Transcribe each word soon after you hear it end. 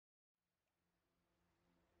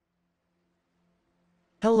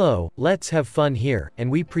Hello, let's have fun here,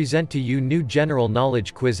 and we present to you new general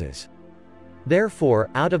knowledge quizzes.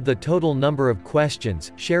 Therefore, out of the total number of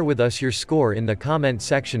questions, share with us your score in the comment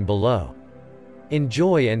section below.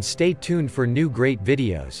 Enjoy and stay tuned for new great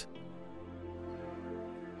videos.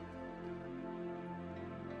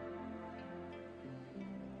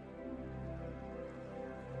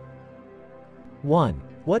 One.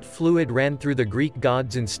 What fluid ran through the Greek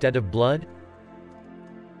gods instead of blood?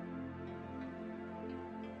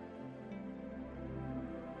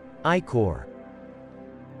 Ichor.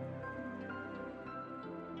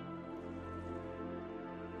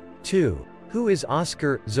 2. Who is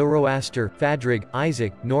Oscar, Zoroaster, Fadrig,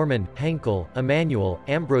 Isaac, Norman, Henkel, Emmanuel,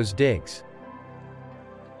 Ambrose Diggs?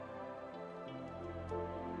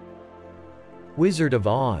 Wizard of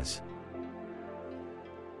Oz.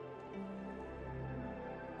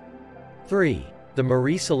 3. The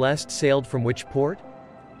Marie Celeste sailed from which port?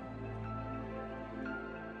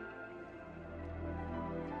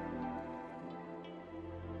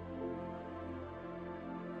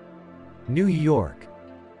 New York.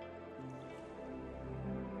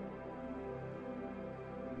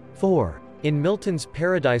 4. In Milton's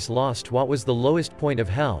Paradise Lost, what was the lowest point of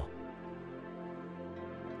hell?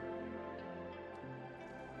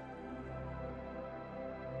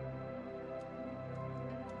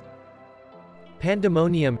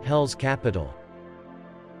 Pandemonium, hell's capital.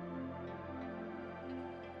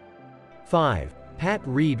 5. Pat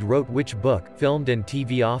Reed wrote which book, filmed and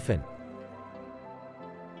TV often?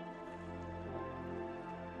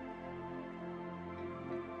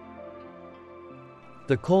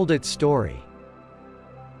 The Colditz Story.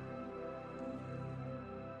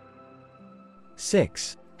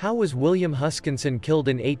 6. How was William Huskinson killed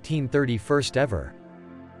in 1830 first ever?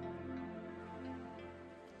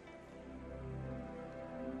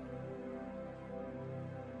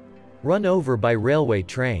 Run over by railway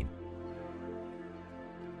train.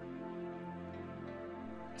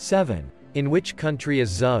 7. In which country is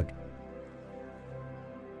Zug?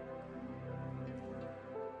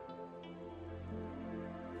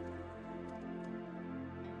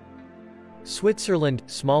 Switzerland,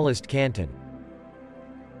 smallest canton.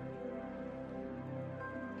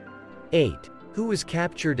 8. Who was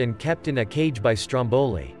captured and kept in a cage by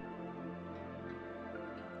Stromboli?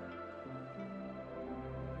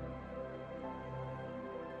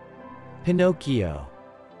 Pinocchio.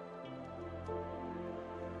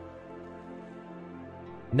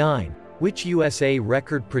 9. Which USA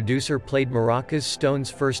record producer played Maracas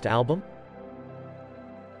Stone's first album?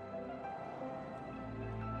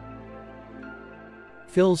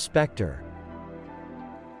 Phil Spector.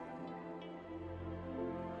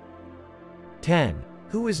 10.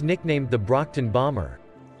 Who was nicknamed the Brockton Bomber?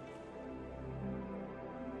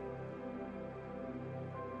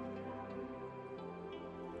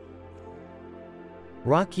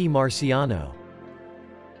 Rocky Marciano.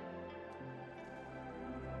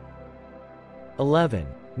 11.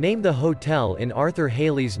 Name the hotel in Arthur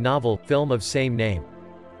Hailey's novel, film of same name.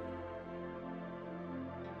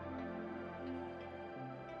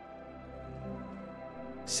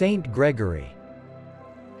 St. Gregory.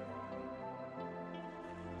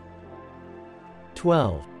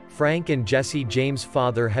 12. Frank and Jesse James'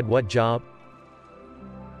 father had what job?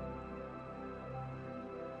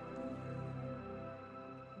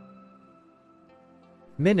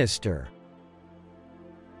 Minister.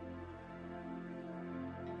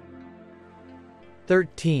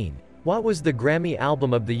 13. What was the Grammy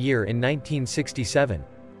Album of the Year in 1967?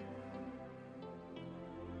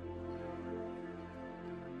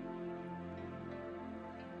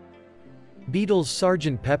 Beatles'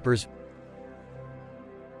 Sgt. Pepper's.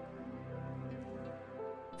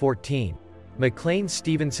 14. McLean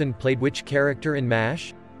Stevenson played which character in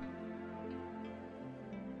MASH?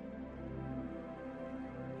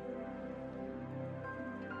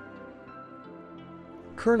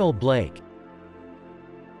 Colonel Blake.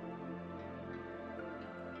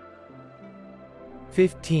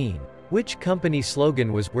 15. Which company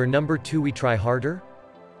slogan was "We're number 2, we try harder"?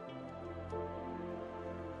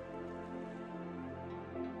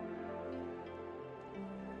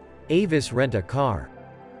 Avis Rent-A-Car.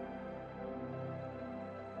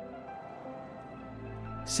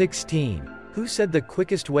 16. Who said the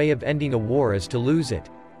quickest way of ending a war is to lose it?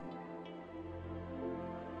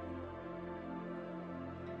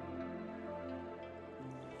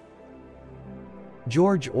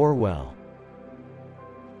 George Orwell.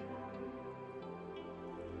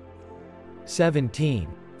 17.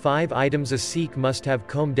 5 items a Sikh must have: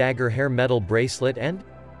 comb, dagger, hair, metal bracelet and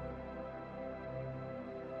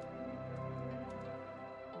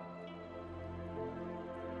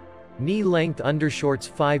Knee length undershorts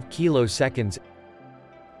 5 kiloseconds.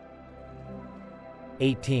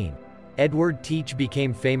 18. Edward Teach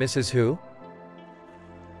became famous as who?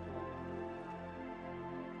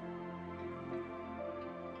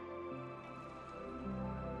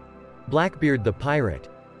 Blackbeard the Pirate.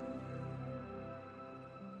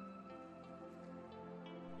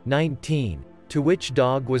 19. To which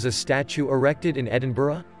dog was a statue erected in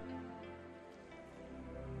Edinburgh?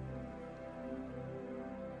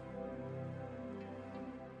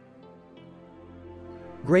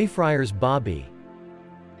 Greyfriars Bobby.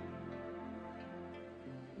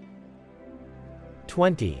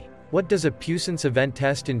 20. What does a puissance event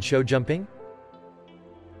test in show jumping?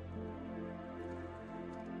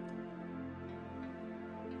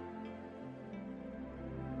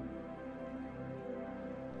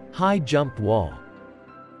 High jump wall.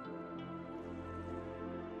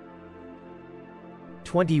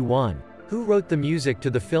 21. Who wrote the music to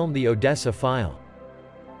the film The Odessa File?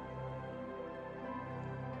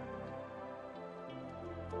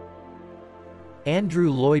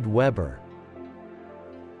 Andrew Lloyd Webber.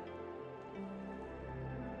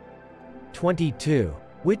 22.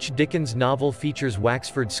 Which Dickens novel features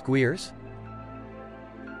Waxford Squeers?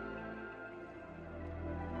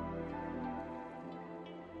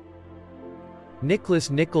 Nicholas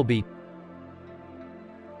Nickleby.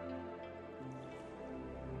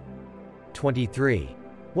 23.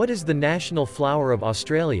 What is the national flower of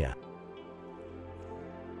Australia?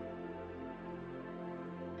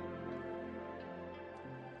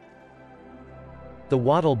 The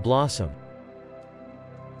wattle blossom.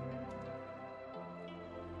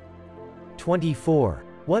 24.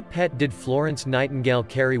 What pet did Florence Nightingale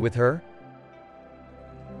carry with her?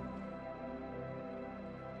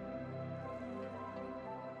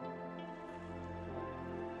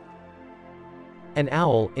 An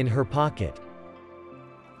owl, in her pocket.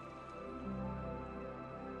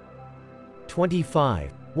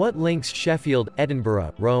 25. What links Sheffield,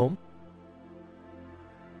 Edinburgh, Rome?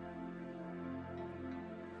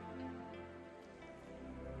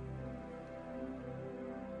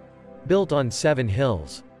 Built on 7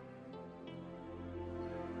 hills.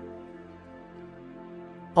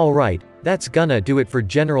 Alright, that's gonna do it for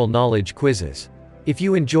general knowledge quizzes. If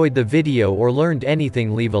you enjoyed the video or learned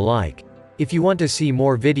anything, leave a like. If you want to see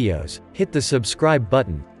more videos, hit the subscribe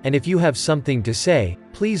button, and if you have something to say,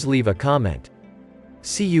 please leave a comment.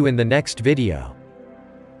 See you in the next video.